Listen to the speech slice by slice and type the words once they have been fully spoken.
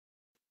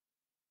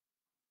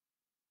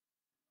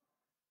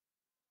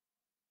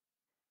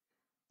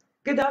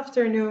Good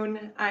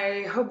afternoon.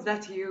 I hope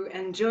that you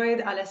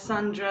enjoyed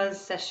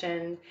Alessandra's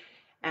session.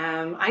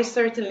 I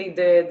certainly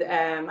did.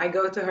 I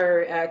go to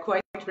her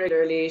quite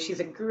regularly.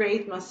 She's a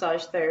great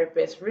massage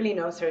therapist, really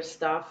knows her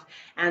stuff.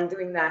 And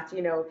doing that,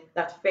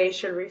 that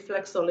facial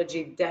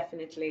reflexology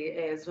definitely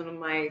is one of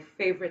my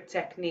favorite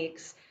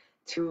techniques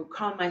to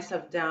calm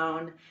myself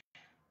down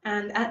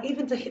and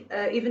even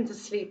to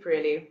sleep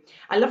really.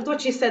 I loved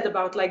what she said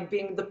about like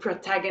being the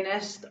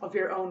protagonist of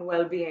your own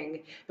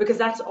well-being, because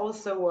that's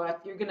also what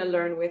you're going to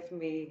learn with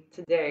me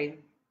today.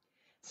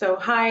 So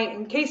hi,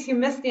 in case you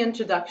missed the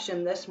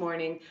introduction this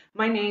morning,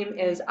 my name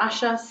is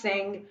Asha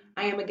Singh.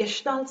 I am a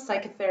Gestalt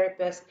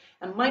psychotherapist,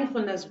 a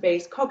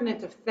mindfulness-based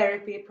cognitive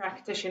therapy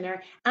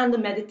practitioner, and a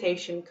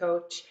meditation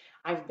coach.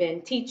 I've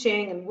been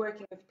teaching and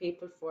working with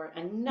people for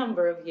a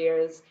number of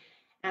years,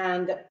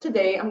 and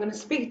today I'm going to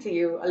speak to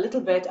you a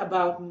little bit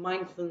about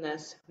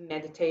mindfulness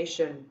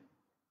meditation.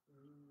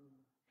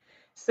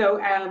 So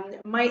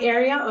my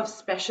area of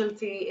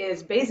specialty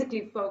is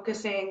basically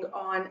focusing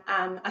on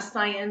a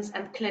science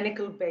and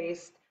clinical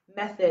based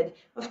method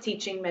of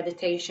teaching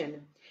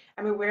meditation.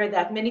 I'm aware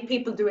that many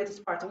people do it as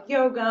part of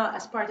yoga,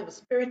 as part of a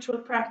spiritual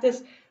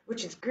practice,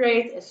 which is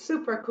great, it's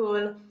super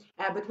cool.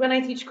 But when I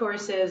teach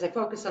courses, I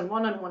focus on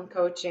one-on-one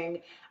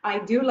coaching. I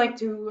do like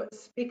to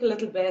speak a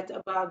little bit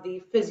about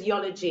the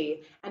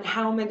physiology and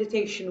how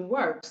meditation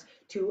works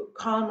to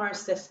calm our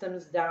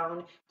systems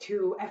down,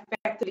 to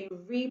effectively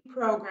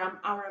reprogram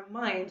our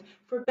mind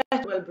for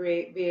better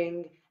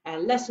well-being,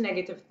 less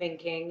negative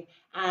thinking,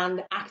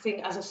 and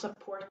acting as a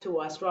support to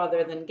us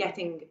rather than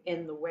getting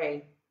in the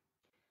way.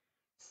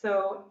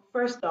 So,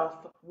 first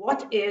off,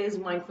 what is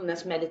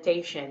mindfulness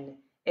meditation?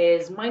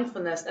 Is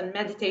mindfulness and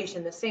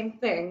meditation the same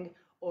thing,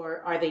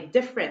 or are they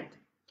different?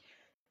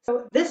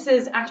 So this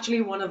is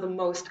actually one of the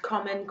most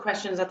common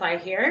questions that I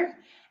hear.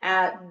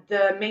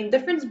 The main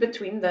difference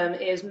between them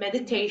is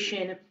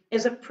meditation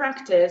is a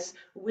practice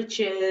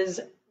which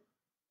is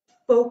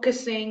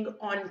focusing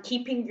on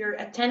keeping your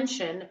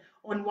attention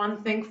on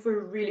one thing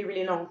for a really,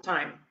 really long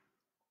time.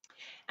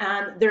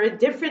 And there are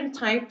different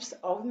types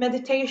of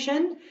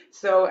meditation.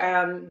 So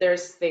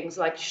there's things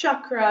like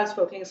chakras,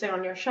 focusing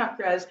on your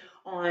chakras,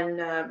 on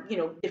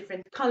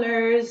different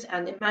colors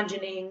and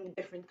imagining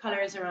different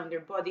colors around your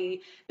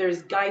body.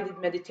 There's guided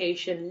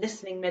meditation,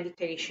 listening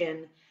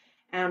meditation.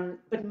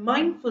 But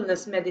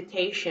mindfulness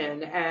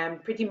meditation,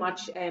 pretty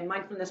much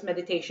mindfulness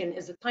meditation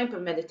is a type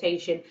of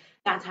meditation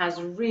that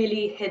has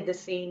really hit the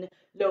scene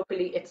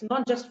locally. It's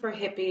not just for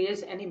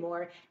hippies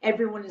anymore.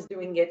 Everyone is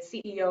doing it.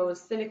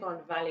 CEOs, Silicon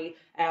Valley,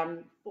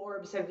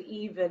 Forbes have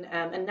even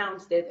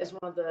announced it as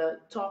one of the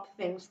top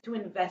things to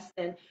invest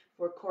in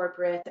for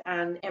corporate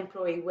and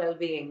employee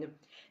well-being,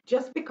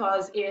 just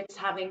because it's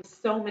having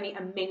so many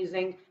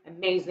amazing,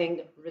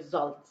 amazing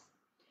results.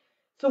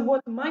 So,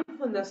 what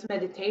mindfulness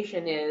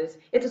meditation is,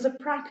 it is a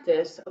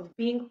practice of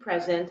being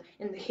present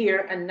in the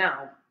here and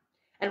now.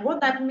 And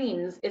what that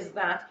means is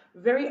that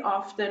very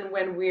often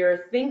when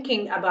we're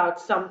thinking about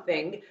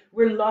something,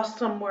 we're lost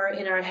somewhere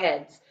in our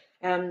heads.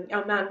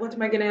 Oh man, what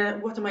am I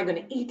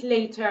gonna eat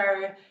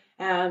later?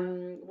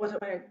 What am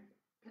I,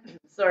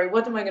 sorry,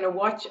 what am I gonna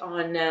watch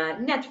on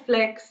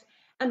Netflix?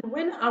 And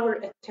when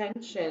our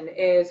attention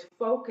is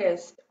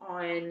focused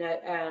on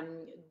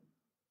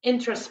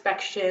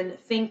introspection,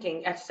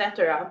 thinking,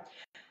 etc.,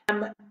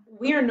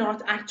 we are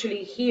not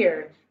actually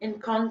here in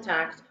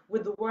contact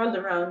with the world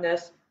around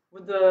us,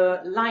 with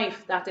the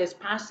life that is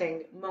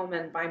passing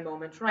moment by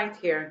moment, right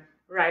here,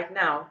 right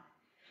now.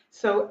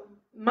 So,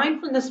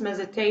 mindfulness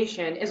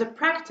meditation is a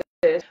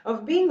practice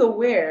of being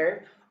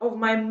aware of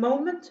my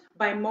moment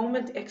by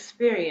moment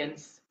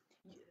experience,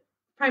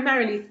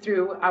 primarily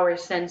through our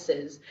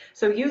senses.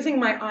 So, using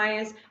my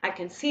eyes, I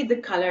can see the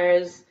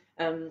colors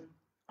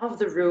of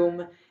the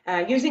room.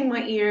 Using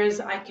my ears,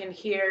 I can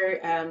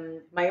hear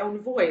my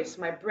own voice,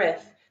 my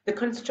breath, the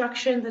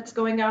construction that's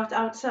going out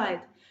outside.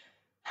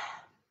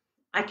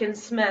 I can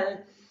smell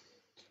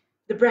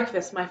the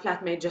breakfast my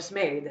flatmate just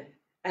made.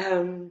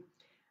 Um,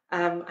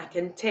 I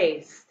can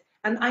taste,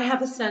 and I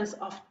have a sense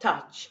of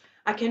touch.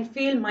 I can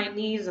feel my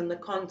knees and the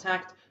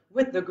contact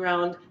with the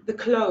ground, the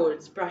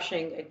clothes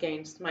brushing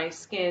against my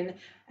skin,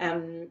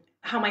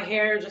 how my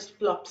hair just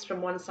flops from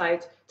one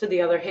side to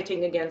the other,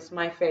 hitting against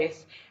my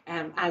face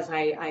as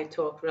I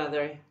talk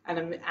rather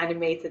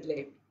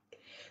animatedly.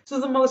 So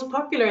the most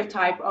popular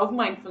type of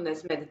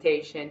mindfulness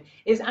meditation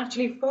is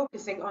actually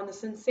focusing on the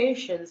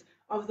sensations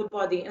of the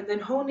body and then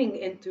honing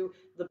into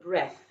the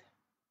breath.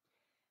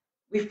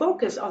 We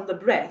focus on the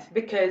breath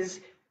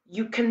because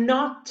you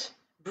cannot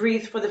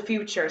breathe for the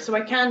future. So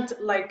I can't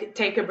like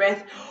take a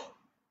breath,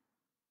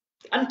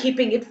 I'm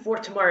keeping it for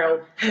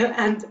tomorrow,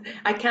 and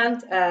I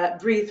can't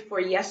breathe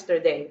for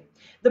yesterday.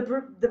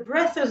 The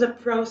breath is a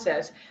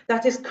process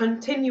that is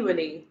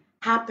continually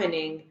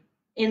happening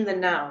in the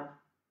now.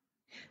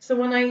 So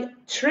when I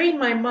train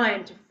my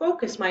mind to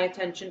focus my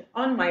attention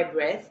on my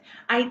breath,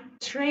 I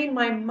train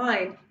my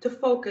mind to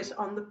focus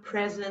on the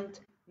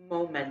present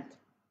moment.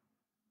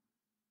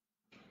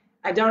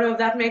 I don't know if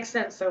that makes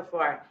sense so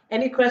far.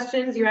 Any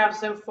questions you have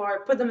so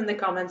far, put them in the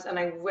comments and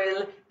I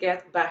will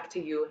get back to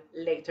you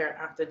later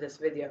after this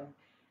video.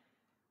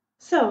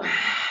 So,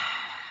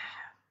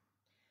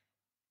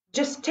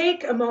 just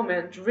take a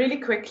moment really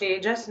quickly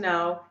just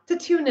now to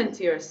tune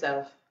into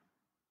yourself.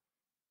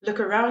 Look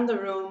around the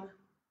room,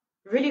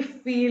 really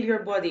feel your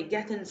body,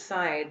 get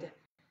inside.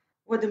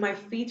 What do my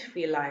feet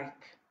feel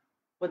like?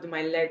 What do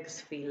my legs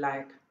feel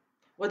like?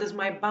 What does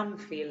my bum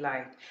feel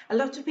like? A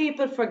lot of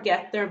people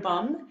forget their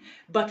bum,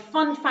 but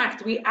fun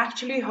fact, we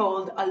actually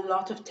hold a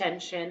lot of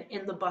tension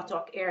in the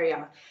buttock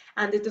area.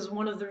 And it is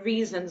one of the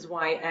reasons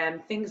why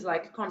things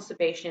like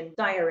constipation,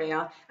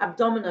 diarrhea,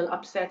 abdominal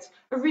upsets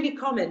are really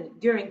common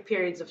during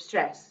periods of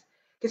stress.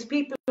 Because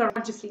people are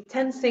consciously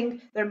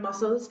tensing their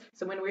muscles.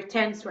 So when we're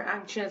tense, we're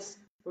anxious,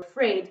 we're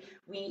afraid,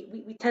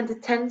 we tend to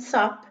tense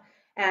up,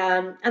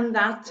 and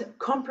that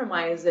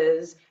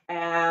compromises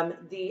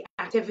the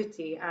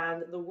activity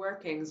and the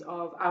workings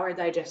of our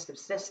digestive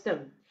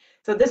system.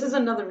 So this is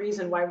another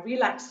reason why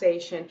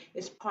relaxation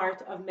is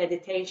part of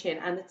meditation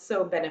and it's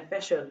so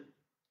beneficial.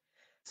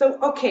 So,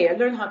 okay, I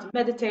learned how to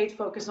meditate,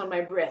 focus on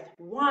my breath.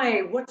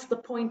 Why? What's the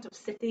point of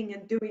sitting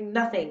and doing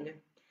nothing?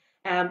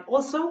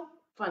 Also,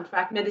 fun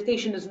fact,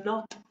 meditation is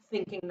not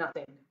thinking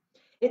nothing.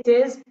 It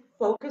is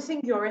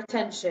focusing your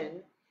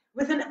attention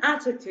with an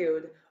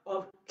attitude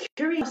of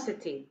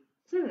curiosity.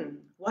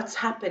 What's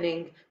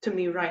happening to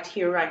me right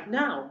here, right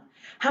now?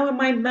 How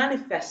am I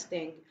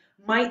manifesting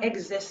my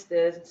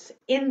existence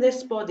in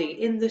this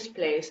body, in this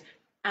place,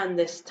 and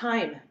this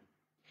time?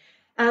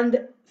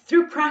 And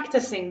through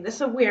practicing this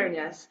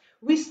awareness,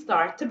 we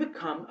start to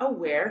become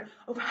aware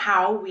of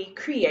how we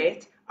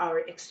create our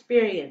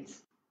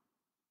experience.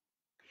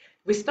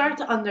 We start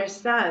to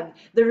understand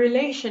the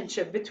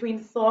relationship between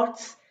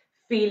thoughts,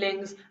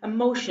 feelings,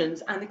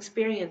 emotions, and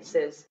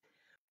experiences.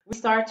 We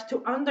start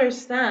to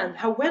understand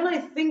how when I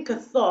think a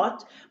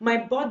thought, my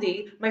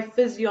body, my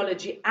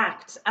physiology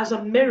acts as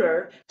a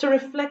mirror to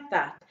reflect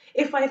that.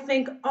 If I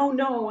think, oh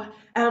no,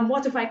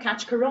 what if I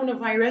catch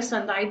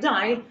coronavirus and I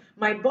die?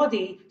 My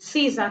body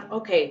sees that,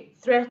 okay,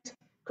 threat,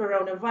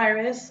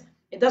 coronavirus.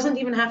 It doesn't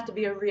even have to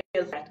be a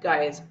real threat,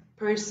 guys.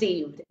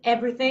 Perceived.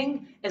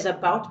 Everything is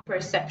about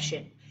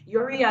perception.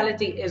 Your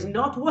reality is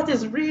not what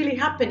is really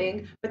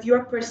happening, but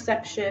your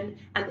perception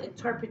and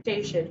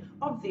interpretation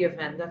of the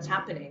event that's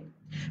happening.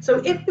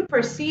 So if you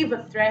perceive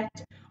a threat,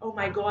 oh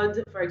my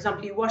God, for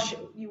example, you watch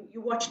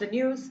the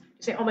news,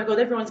 you say, oh my God,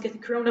 everyone's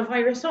getting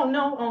coronavirus. Oh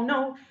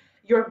no.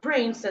 Your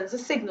brain sends a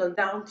signal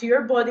down to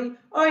your body.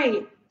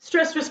 Oi,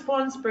 stress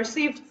response,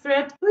 perceived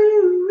threat,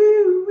 woo,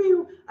 woo,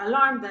 woo,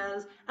 alarm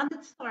bells, and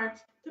it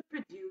starts to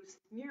produce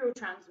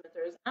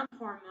neurotransmitters and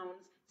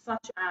hormones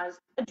such as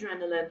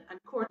adrenaline and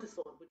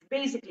cortisol, which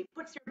basically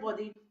puts your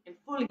body in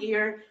full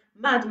gear,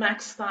 Mad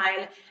Max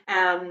style,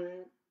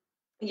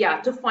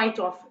 to fight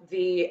off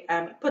the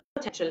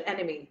potential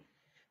enemy.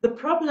 The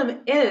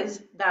problem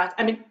is that,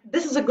 I mean,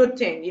 this is a good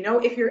thing,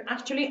 if you're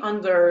actually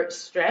under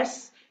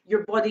stress,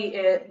 your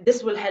body,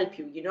 this will help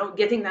you,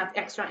 getting that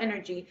extra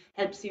energy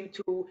helps you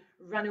to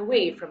run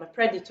away from a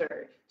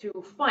predator, to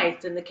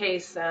fight in the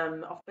case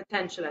of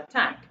potential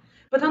attack.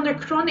 But under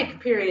chronic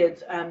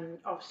periods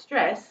of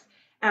stress,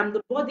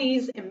 the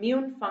body's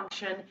immune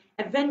function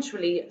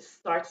eventually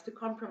starts to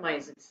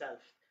compromise itself.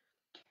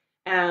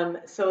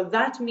 So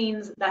that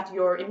means that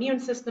your immune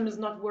system is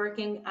not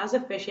working as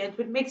efficient,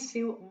 which makes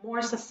you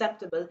more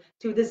susceptible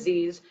to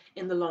disease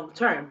in the long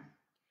term.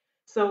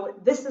 So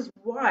this is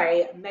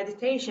why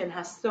meditation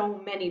has so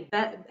many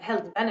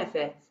health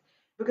benefits,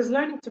 because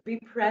learning to be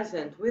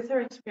present with our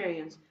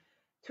experience,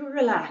 to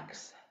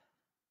relax,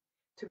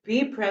 to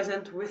be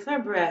present with our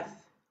breath,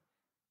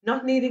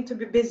 not needing to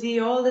be busy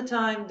all the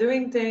time,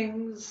 doing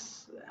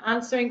things,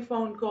 answering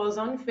phone calls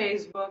on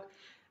Facebook,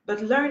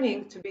 but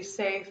learning to be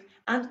safe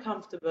and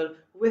comfortable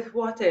with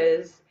what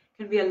is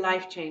can be a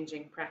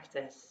life-changing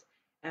practice.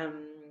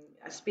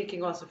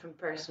 Speaking also from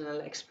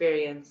personal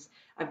experience,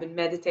 I've been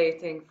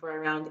meditating for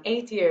around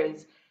 8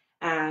 years,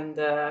 and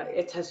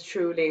it has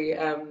truly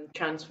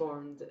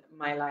transformed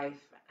my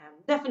life,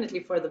 definitely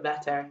for the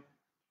better.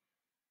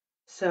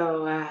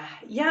 So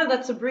yeah,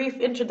 that's a brief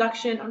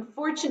introduction.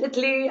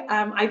 Unfortunately,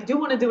 I do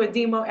want to do a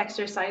demo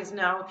exercise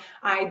now.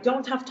 I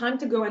don't have time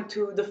to go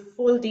into the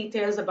full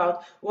details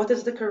about what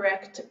is the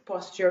correct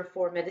posture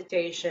for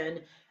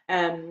meditation,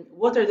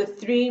 what are the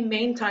three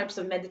main types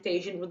of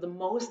meditation with the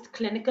most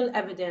clinical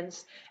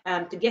evidence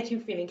to get you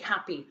feeling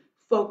happy,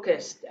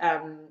 focused,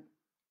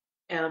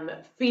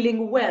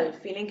 feeling well,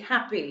 feeling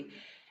happy.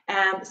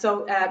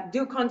 So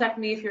do contact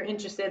me if you're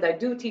interested. I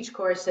do teach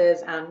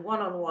courses and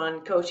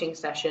one-on-one coaching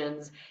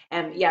sessions.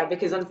 Yeah,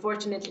 because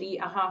unfortunately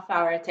a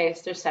half-hour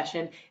taster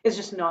session is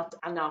just not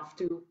enough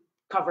to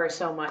cover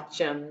so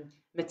much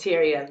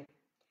material.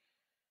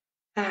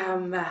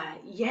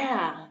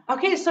 Yeah.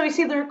 Okay, so I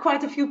see there are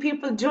quite a few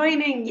people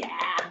joining.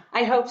 Yeah,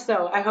 I hope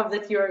so. I hope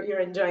that you're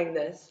enjoying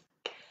this.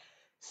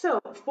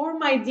 So for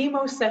my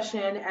demo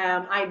session,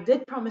 I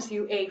did promise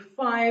you a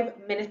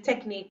 5-minute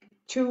technique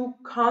to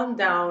calm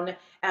down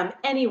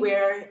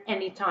anywhere,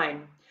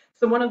 anytime.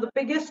 So one of the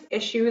biggest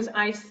issues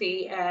I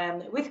see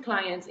with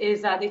clients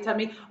is that they tell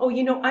me, oh,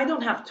 I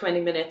don't have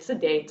 20 minutes a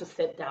day to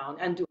sit down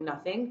and do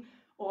nothing.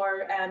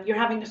 Or you're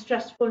having a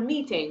stressful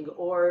meeting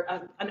or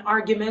an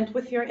argument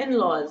with your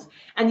in-laws,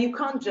 and you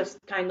can't just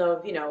kind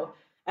of,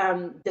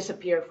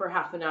 disappear for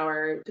half an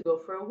hour to go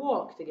for a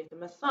walk, to get a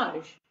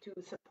massage, to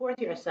support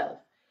yourself.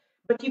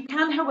 But you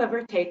can,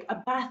 however, take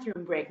a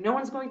bathroom break. No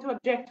one's going to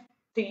object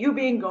to you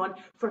being gone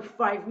for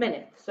 5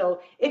 minutes.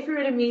 So if you're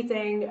in a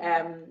meeting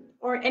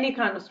or any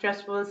kind of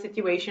stressful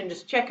situation,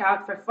 just check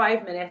out for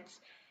 5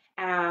 minutes,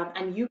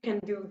 and you can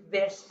do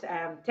this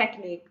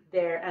technique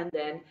there and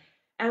then.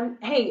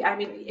 Hey, I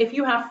mean, if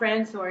you have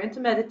friends who are into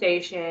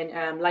meditation,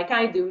 like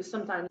I do,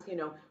 sometimes,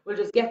 we'll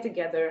just get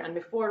together and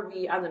before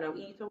we, I don't know,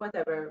 eat or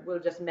whatever, we'll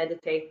just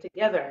meditate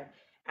together.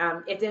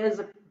 It is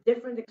a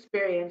different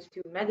experience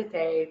to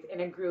meditate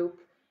in a group,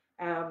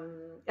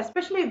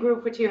 especially a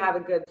group which you have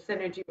a good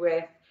synergy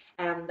with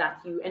and that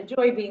you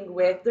enjoy being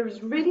with.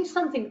 There's really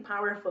something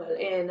powerful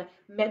in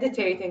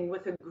meditating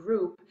with a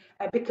group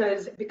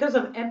because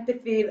of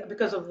empathy,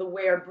 because of the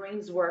way our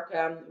brains work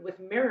with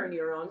mirror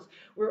neurons.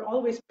 We're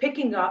always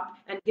picking up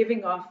and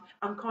giving off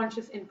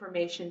unconscious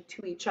information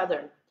to each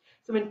other.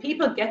 So when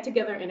people get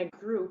together in a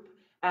group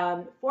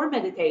for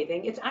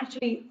meditating, it's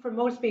actually for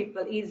most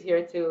people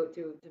easier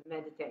to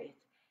meditate.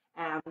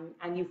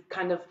 And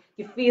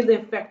you feel the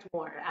effect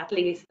more. At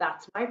least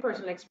that's my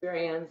personal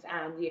experience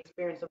and the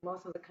experience of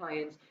most of the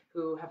clients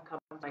who have come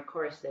to my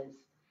courses.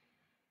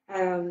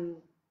 Um,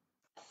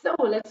 so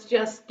let's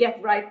just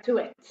get right to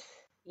it.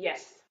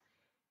 Yes.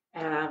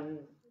 Um,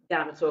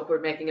 Damn, it's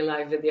awkward making a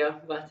live video,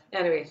 but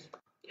anyways.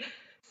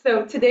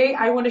 So today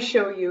I want to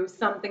show you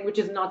something which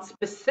is not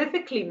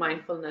specifically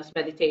mindfulness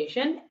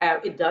meditation.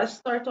 It does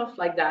start off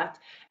like that,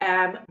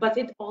 but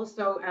it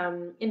also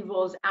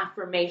involves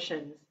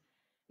affirmations.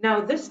 Now,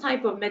 this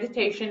type of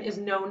meditation is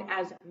known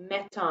as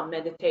metta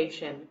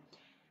meditation.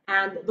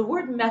 And the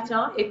word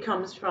metta, it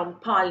comes from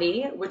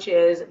Pali, which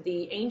is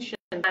the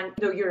ancient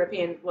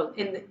Indo-European, well,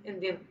 in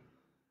the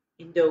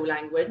Indo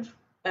language,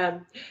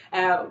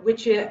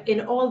 which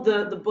in all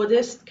the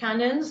Buddhist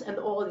canons and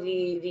all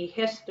the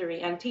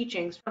history and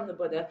teachings from the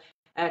Buddha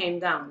came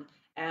down.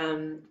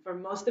 For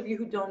most of you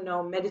who don't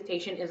know,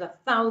 meditation is a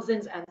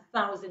thousands and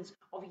thousands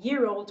of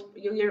year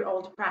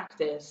old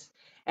practice,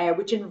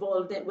 which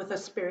involved it with a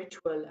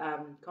spiritual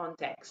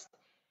context.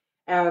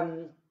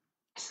 Um,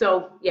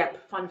 so,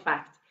 yep, fun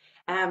fact.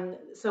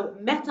 So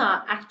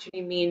metta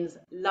actually means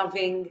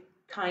loving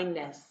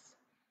kindness,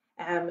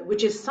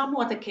 which is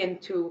somewhat akin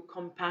to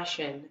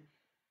compassion.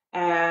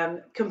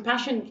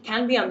 Compassion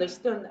can be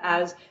understood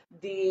as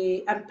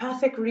the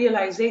empathic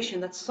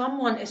realization that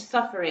someone is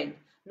suffering,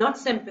 not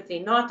sympathy,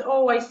 not,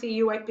 oh, I see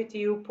you, I pity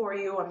you, poor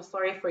you, I'm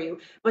sorry for you,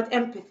 but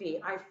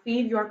empathy, I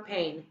feel your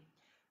pain,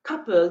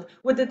 coupled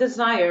with the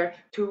desire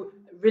to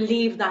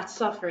relieve that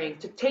suffering,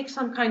 to take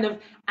some kind of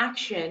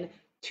action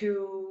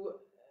to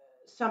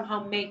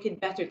somehow make it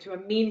better, to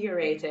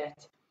ameliorate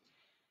it.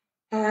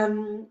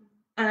 Um,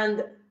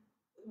 and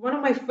one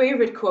of my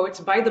favorite quotes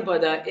by the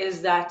Buddha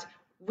is that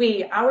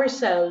we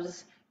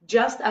ourselves,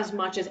 just as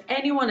much as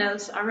anyone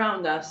else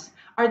around us,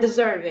 are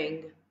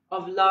deserving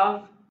of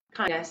love,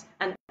 kindness,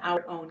 and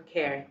our own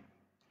care.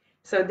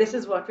 So this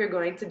is what we're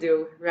going to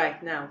do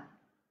right now.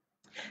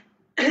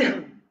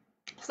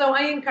 So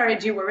I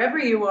encourage you, wherever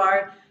you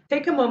are,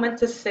 take a moment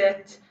to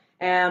sit.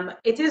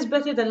 It is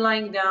better than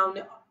lying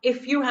down.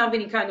 If you have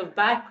any kind of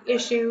back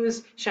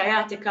issues,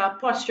 sciatica,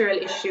 postural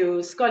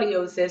issues,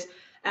 scoliosis,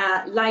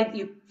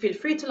 you feel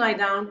free to lie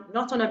down,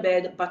 not on a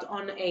bed, but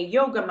on a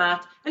yoga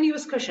mat, and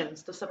use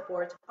cushions to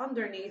support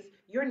underneath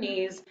your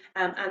knees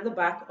and the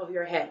back of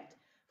your head.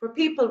 For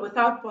people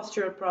without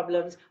postural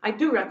problems, I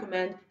do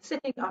recommend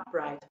sitting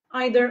upright,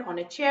 either on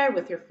a chair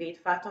with your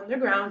feet flat on the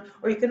ground,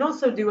 or you can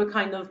also do a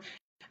kind of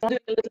doing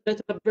a little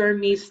bit of a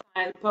Burmese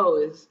style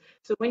pose.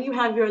 So when you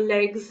have your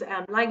legs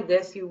like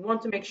this, you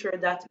want to make sure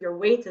that your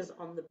weight is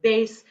on the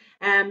base,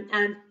 and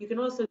you can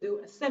also do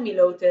a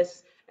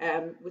semi-lotus,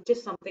 which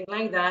is something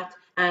like that,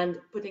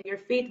 and putting your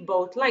feet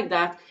both like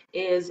that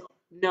is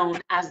known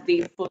as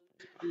the full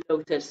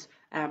lotus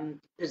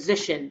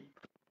position.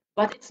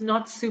 But it's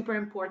not super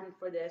important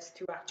for this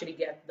to actually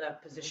get the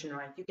position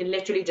right. You can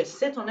literally just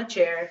sit on a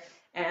chair,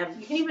 and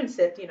you can even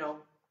sit,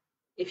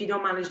 if you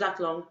don't manage that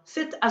long,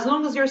 sit as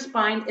long as your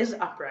spine is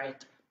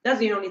upright. That's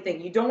the only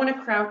thing. You don't want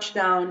to crouch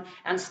down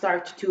and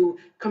start to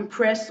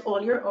compress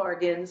all your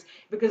organs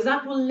because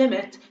that will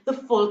limit the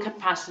full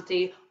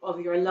capacity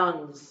of your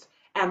lungs.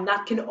 And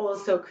that can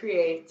also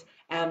create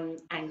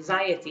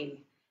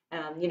anxiety.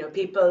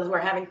 People who are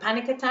having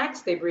panic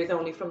attacks, they breathe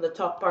only from the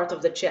top part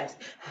of the chest.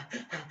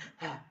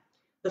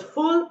 The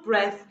full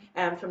breath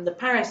from the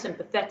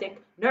parasympathetic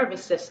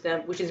nervous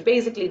system, which is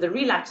basically the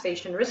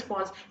relaxation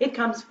response, it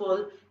comes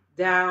full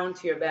down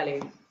to your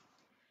belly.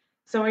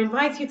 So I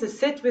invite you to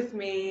sit with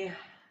me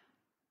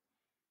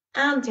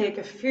and take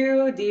a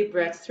few deep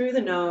breaths through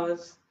the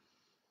nose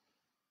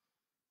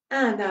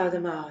and out the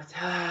mouth.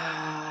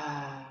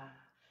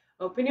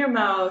 Open your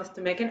mouth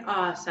to make an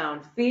ah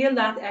sound. Feel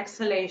that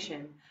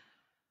exhalation.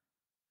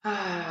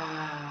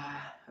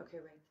 Okay,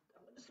 wait.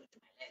 I'm gonna switch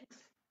my legs.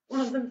 One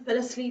of them fell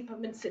asleep.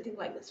 I've been sitting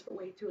like this for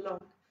way too long.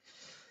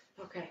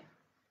 Okay,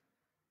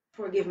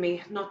 forgive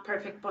me, not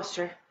perfect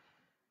posture.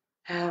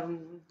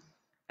 Um,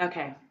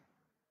 okay,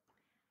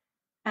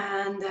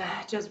 and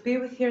just be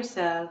with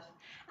yourself.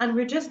 And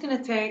we're just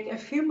gonna take a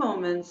few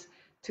moments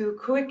to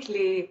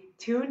quickly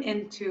tune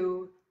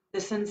into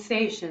the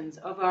sensations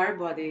of our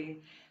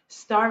body,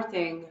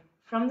 starting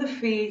from the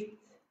feet.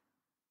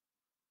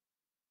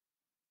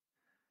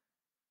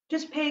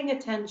 Just paying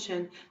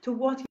attention to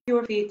what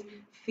your feet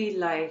feel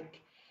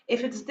like.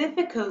 If it's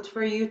difficult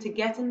for you to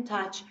get in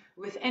touch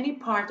with any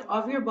part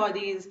of your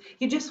bodies,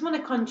 you just want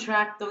to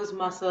contract those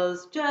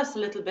muscles just a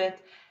little bit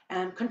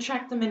and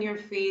contract them in your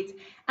feet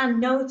and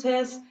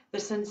notice the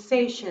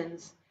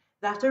sensations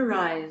that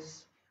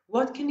arise.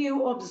 What can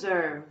you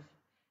observe?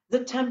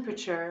 The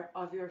temperature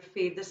of your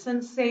feet, the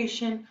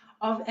sensation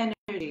of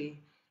energy.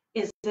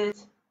 Is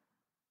it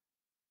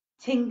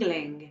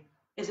tingling?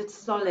 Is it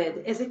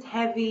solid? Is it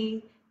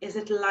heavy? Is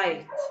it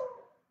light?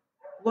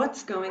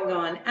 What's going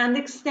on? And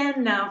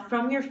extend now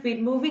from your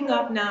feet, moving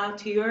up now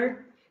to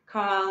your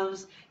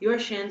calves, your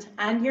shins,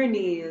 and your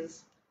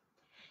knees.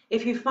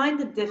 If you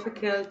find it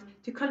difficult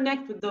to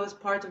connect with those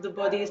parts of the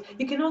bodies,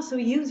 you can also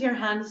use your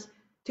hands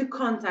to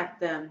contact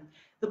them.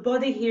 The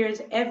body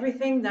hears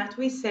everything that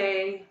we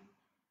say,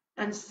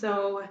 and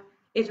so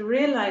it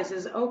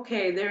realizes,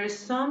 okay, there is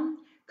some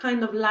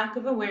kind of lack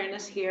of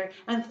awareness here,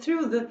 and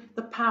through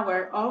the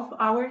power of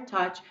our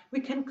touch, we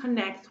can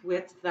connect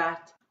with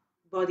that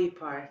body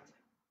part.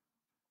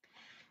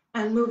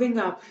 And moving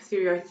up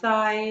through your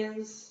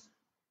thighs,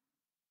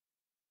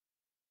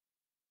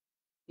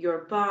 your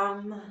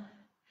bum,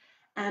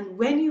 and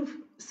when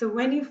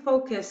you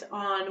focus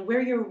on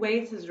where your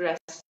weight is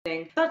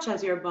resting, such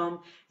as your bum,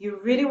 you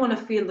really want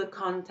to feel the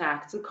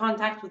contact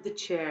with the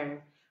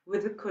chair,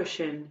 with the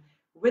cushion,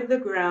 with the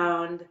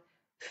ground.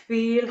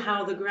 Feel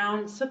how the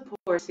ground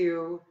supports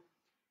you,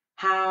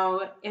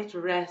 how it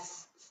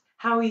rests,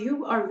 how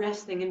you are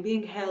resting and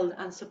being held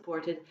and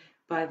supported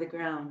by the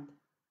ground.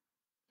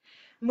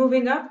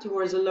 Moving up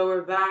towards the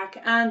lower back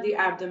and the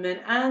abdomen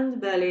and the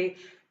belly,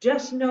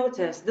 just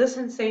notice the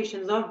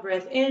sensations of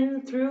breath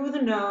in through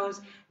the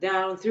nose,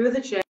 down through the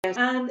chest,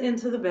 and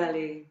into the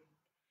belly.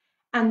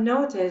 And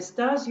notice,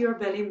 does your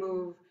belly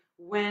move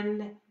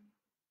when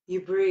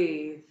you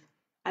breathe?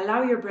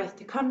 Allow your breath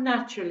to come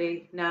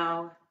naturally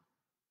now.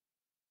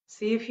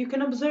 See if you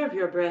can observe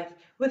your breath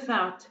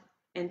without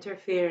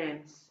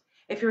interference.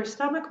 If your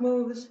stomach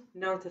moves,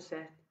 notice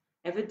it.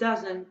 If it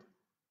doesn't,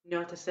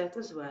 notice it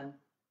as well.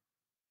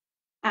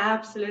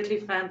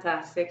 Absolutely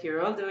fantastic.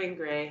 You're all doing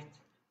great.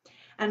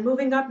 And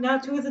moving up now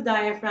to the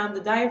diaphragm.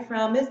 The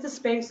diaphragm is the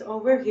space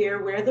over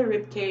here where the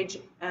rib cage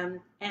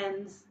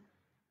ends.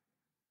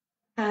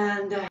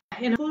 And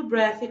in a full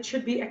breath, it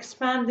should be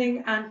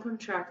expanding and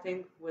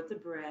contracting with the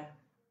breath.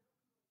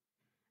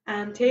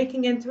 And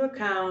taking into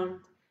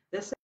account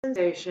the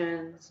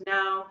sensations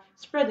now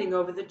spreading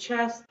over the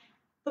chest,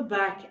 the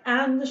back,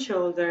 and the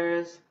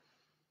shoulders.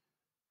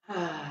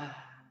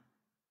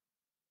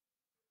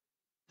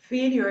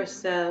 Feel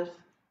yourself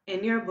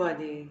in your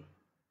body.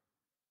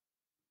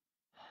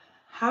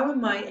 How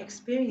am I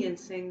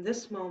experiencing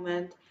this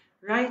moment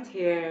right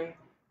here,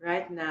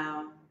 right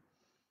now?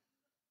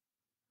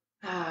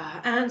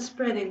 And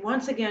spreading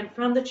once again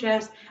from the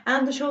chest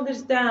and the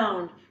shoulders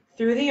down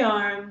through the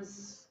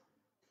arms,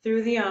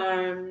 through the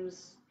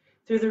arms,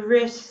 through the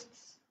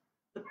wrists,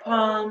 the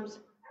palms,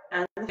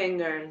 and the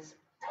fingers.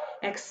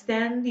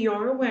 Extend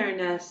your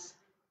awareness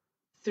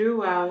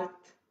throughout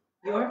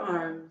your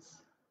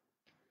arms.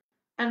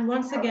 And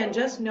once again,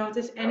 just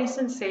notice any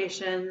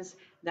sensations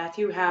that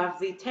you have,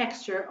 the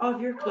texture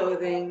of your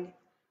clothing,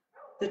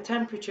 the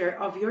temperature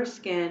of your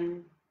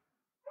skin,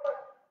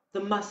 the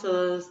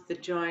muscles, the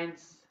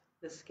joints,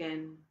 the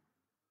skin.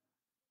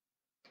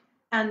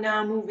 And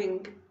now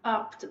moving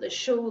up to the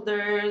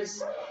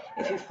shoulders.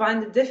 If you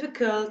find it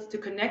difficult to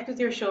connect with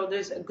your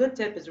shoulders, a good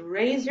tip is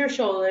raise your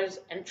shoulders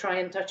and try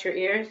and touch your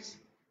ears.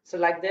 So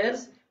like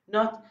this,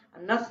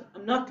 I'm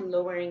not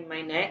lowering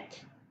my neck,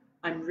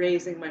 I'm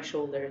raising my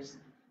shoulders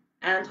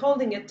and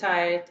holding it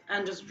tight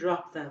and just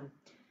drop them.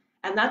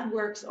 And that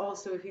works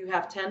also if you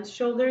have tense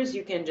shoulders,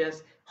 you can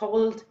just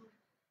hold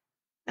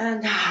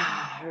and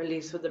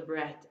release with the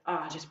breath.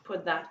 Just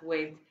put that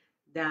weight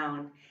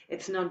down.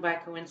 It's not by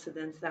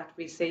coincidence that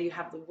we say you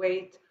have the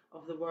weight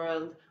of the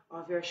world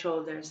of your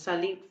shoulders.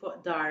 Salit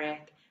Fut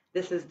Darek.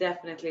 This is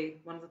definitely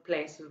one of the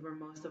places where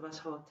most of us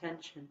hold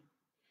tension.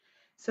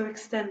 So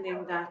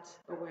extending that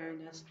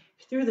awareness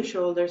through the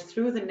shoulders,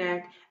 through the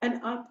neck,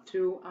 and up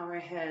through our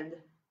head.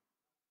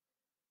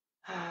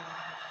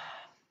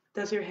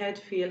 Does your head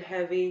feel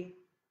heavy?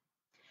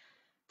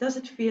 Does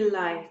it feel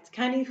light?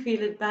 Can you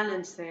feel it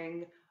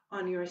balancing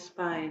on your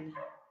spine?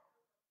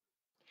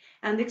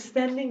 And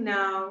extending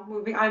now,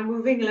 moving, I'm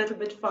moving a little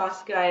bit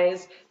fast,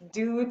 guys.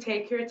 Do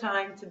take your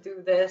time to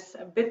do this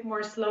a bit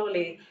more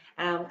slowly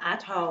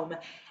at home.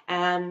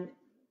 Um,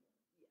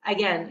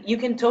 again, you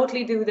can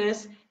totally do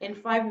this in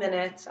 5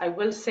 minutes. I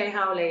will say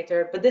how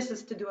later, but this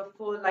is to do a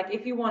full, like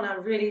if you want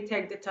to really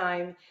take the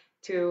time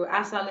to,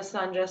 as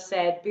Alessandra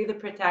said, be the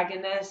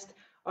protagonist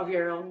of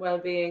your own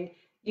well-being,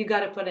 you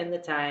got to put in the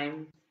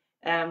time.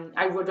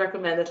 I would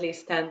recommend at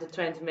least 10 to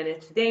 20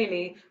 minutes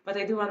daily, but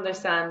I do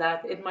understand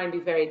that it might be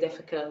very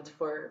difficult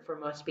for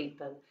most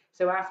people.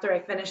 So after I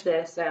finish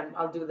this,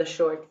 I'll do the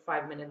short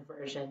 5-minute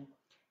version,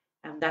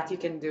 and that you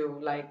can do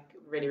like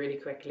really, really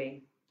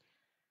quickly.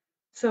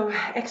 So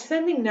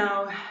extending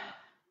now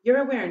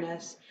your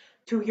awareness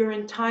to your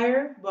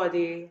entire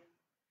body,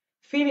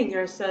 feeling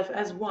yourself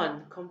as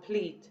one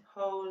complete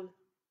whole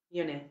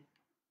unit.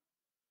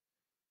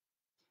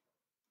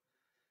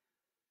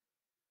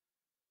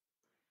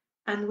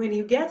 And when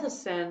you get a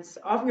sense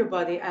of your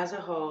body as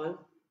a whole,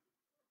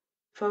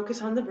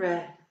 focus on the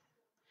breath,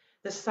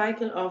 the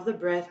cycle of the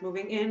breath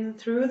moving in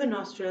through the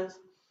nostrils,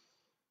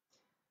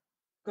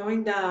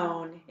 going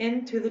down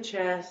into the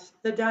chest,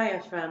 the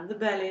diaphragm, the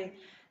belly,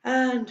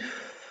 and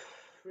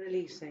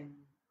releasing.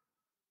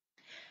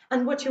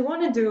 And what you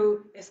want to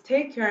do is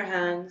take your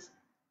hands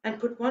and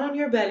put one on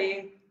your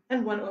belly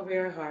and one over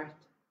your heart.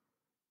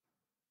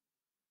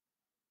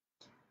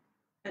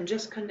 And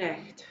just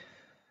connect.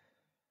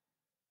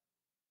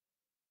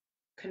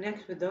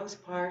 Connect with those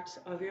parts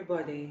of your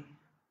body.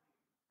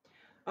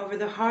 Over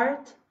the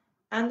heart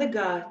and the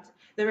gut,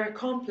 there are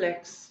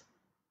complex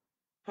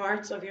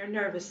parts of your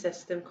nervous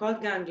system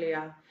called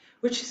ganglia,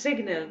 which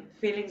signal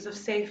feelings of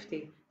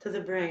safety to the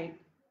brain.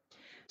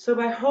 So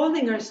by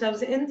holding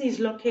ourselves in these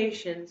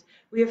locations,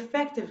 we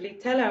effectively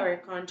tell our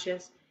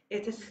conscious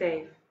it is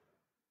safe.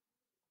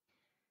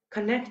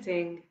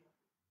 Connecting,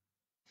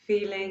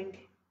 feeling,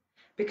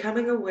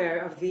 becoming aware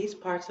of these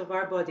parts of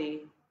our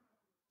body.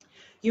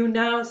 You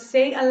now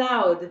say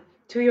aloud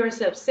to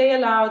yourself, say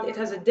aloud, it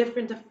has a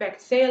different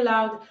effect. Say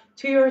aloud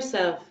to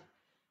yourself,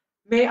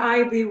 may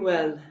I be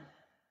well.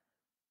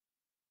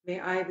 May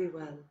I be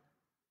well.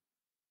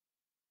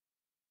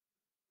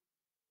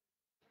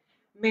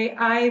 May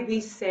I be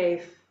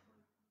safe.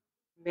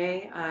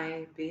 May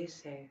I be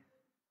safe.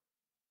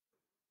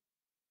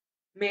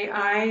 May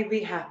I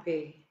be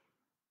happy.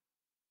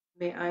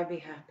 May I be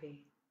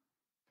happy.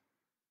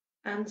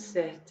 And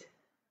sit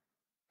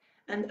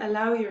and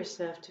allow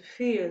yourself to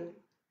feel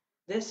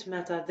this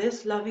metta,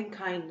 this loving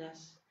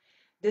kindness,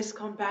 this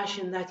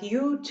compassion that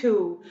you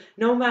too,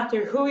 no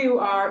matter who you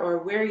are or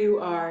where you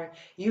are,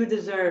 you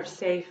deserve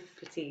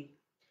safety,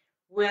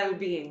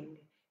 well-being.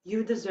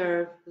 You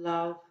deserve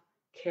love,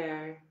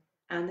 care,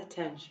 and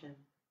attention.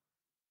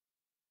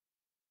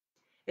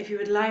 If you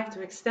would like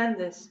to extend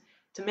this,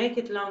 to make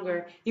it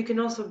longer, you can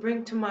also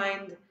bring to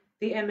mind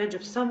the image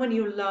of someone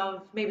you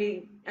love,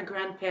 maybe a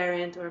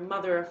grandparent or a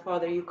mother or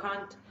father you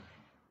can't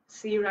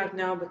see right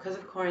now because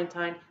of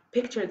quarantine.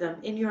 Picture them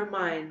in your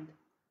mind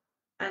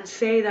and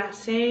say that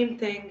same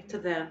thing to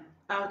them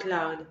out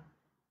loud.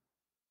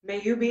 May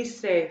you be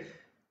safe.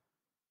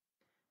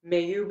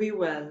 May you be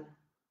well.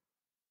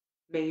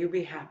 May you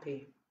be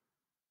happy.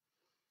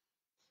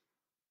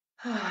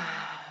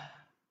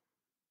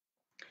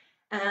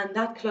 And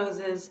that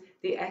closes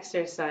the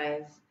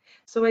exercise.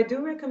 So I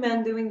do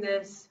recommend doing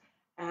this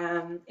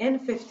in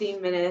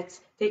 15 minutes,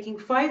 taking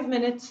 5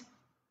 minutes,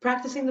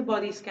 practicing the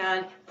body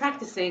scan,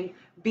 practicing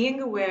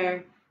being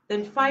aware,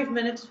 then 5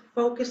 minutes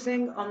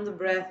focusing on the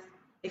breath.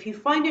 If you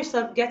find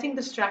yourself getting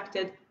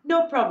distracted,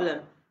 no problem.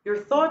 Your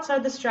thoughts are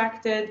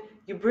distracted,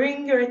 you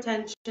bring your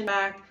attention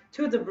back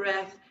to the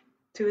breath,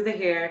 to the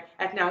here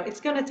and now. It's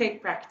going to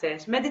take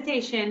practice.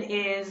 Meditation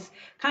is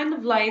kind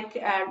of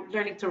like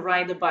learning to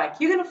ride a bike.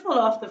 You're going to fall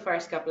off the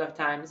first couple of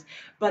times,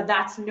 but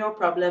that's no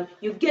problem.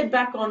 You get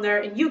back on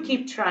there and you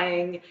keep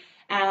trying.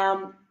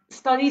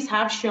 Studies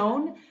have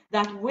shown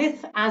that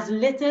with as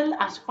little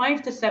as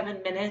 5 to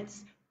 7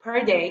 minutes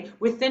per day,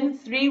 within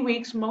 3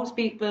 weeks, most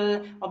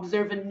people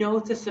observe a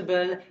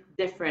noticeable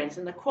difference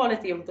in the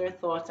quality of their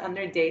thoughts and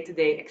their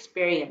day-to-day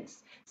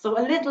experience. So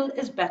a little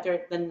is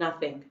better than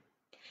nothing.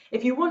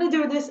 If you want to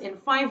do this in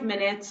 5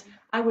 minutes,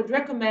 I would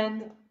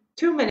recommend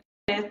 2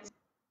 minutes,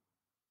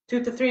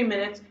 2 to 3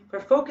 minutes for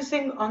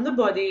focusing on the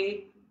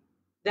body,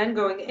 then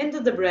going into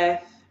the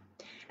breath,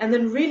 and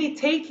then really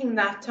taking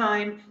that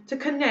time to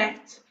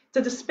connect to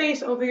the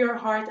space over your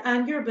heart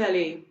and your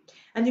belly.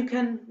 And you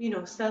can,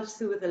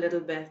 self-soothe a little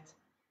bit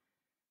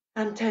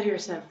and tell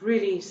yourself,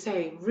 really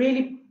say,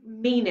 really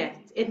mean it.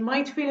 It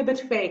might feel a bit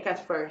fake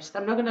at first.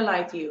 I'm not going to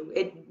lie to you.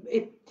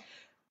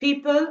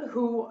 People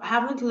who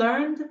haven't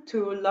learned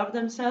to love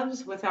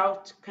themselves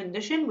without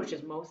condition, which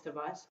is most of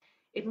us,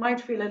 it might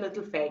feel a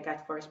little fake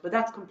at first, but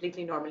that's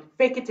completely normal.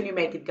 Fake it till you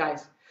make it,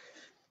 guys.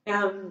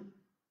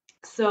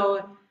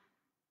 So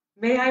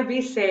may I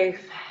be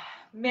safe,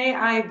 may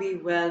I be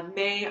well,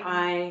 may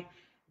I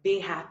be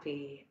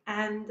happy,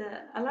 and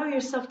allow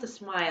yourself to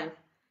smile,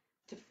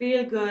 to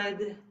feel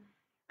good,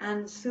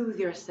 and soothe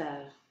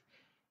yourself.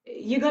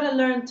 You gotta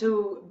learn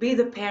to be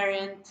the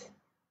parent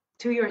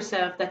to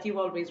yourself that you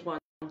always wanted.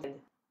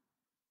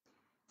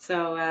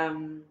 So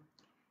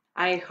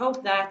I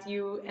hope that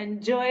you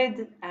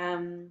enjoyed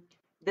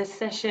this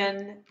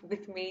session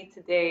with me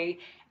today.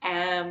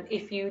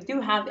 If you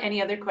do have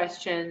any other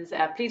questions,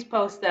 please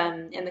post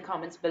them in the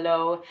comments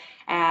below.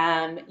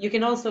 You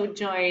can also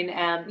join,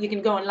 you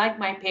can go and like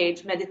my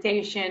page,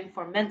 Meditation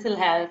for Mental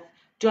Health.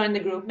 Join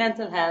the group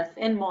Mental Health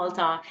in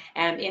Malta.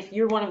 If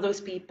you're one of those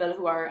people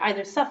who are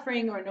either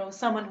suffering or know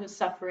someone who's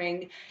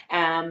suffering,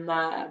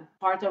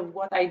 part of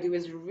what I do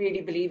is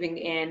really believing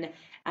in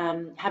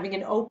having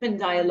an open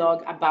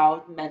dialogue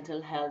about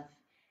mental health.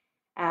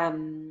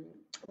 Um,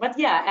 but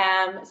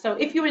yeah, so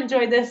if you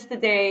enjoyed this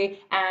today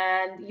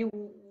and you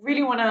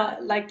really want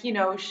to, like,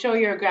 show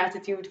your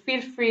gratitude,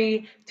 feel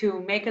free to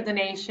make a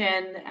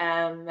donation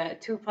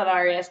to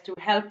Polaris to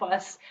help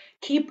us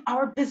keep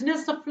our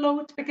business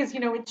afloat because,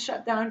 it's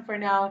shut down for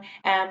now.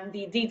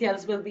 The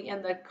details will be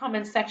in the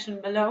comment section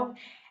below.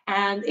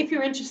 And if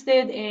you're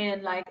interested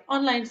in like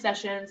online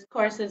sessions,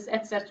 courses,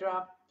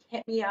 etc.,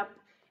 hit me up.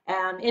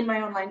 In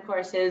my online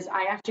courses,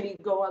 I actually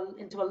go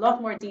into a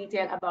lot more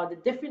detail about the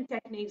different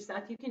techniques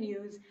that you can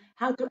use,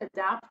 how to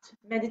adapt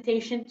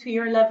meditation to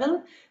your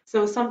level.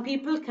 So some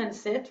people can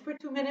sit for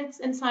 2 minutes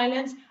in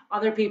silence,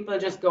 other people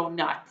just go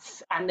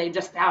nuts and they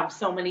just have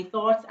so many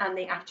thoughts and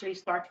they actually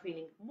start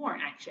feeling more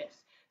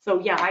anxious. So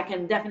yeah, I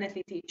can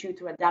definitely teach you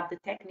to adapt the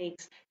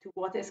techniques to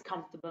what is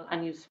comfortable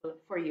and useful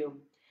for you,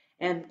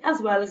 and as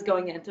well as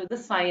going into the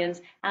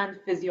science and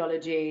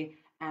physiology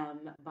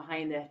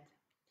behind it.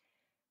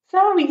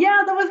 So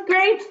yeah, that was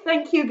great.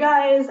 Thank you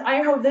guys.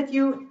 I hope that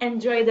you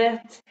enjoyed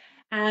it.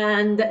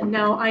 And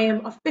now I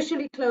am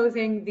officially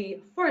closing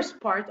the first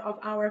part of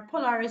our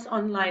Polaris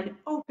Online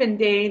Open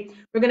Day.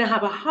 We're going to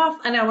have a half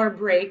an hour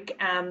break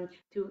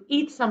to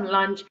eat some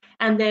lunch,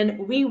 and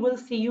then we will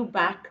see you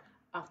back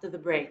after the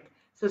break.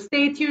 So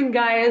stay tuned,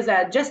 guys.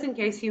 Just in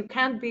case you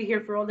can't be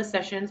here for all the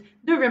sessions,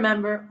 do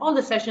remember all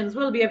the sessions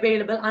will be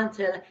available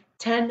until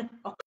 10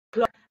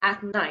 o'clock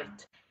at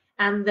night.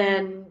 And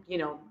then,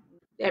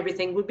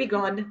 everything will be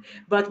gone,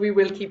 but we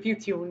will keep you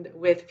tuned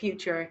with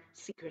future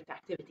secret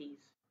activities.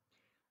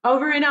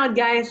 Over and out,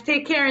 guys.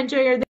 Take care. Enjoy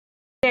your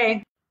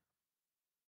day.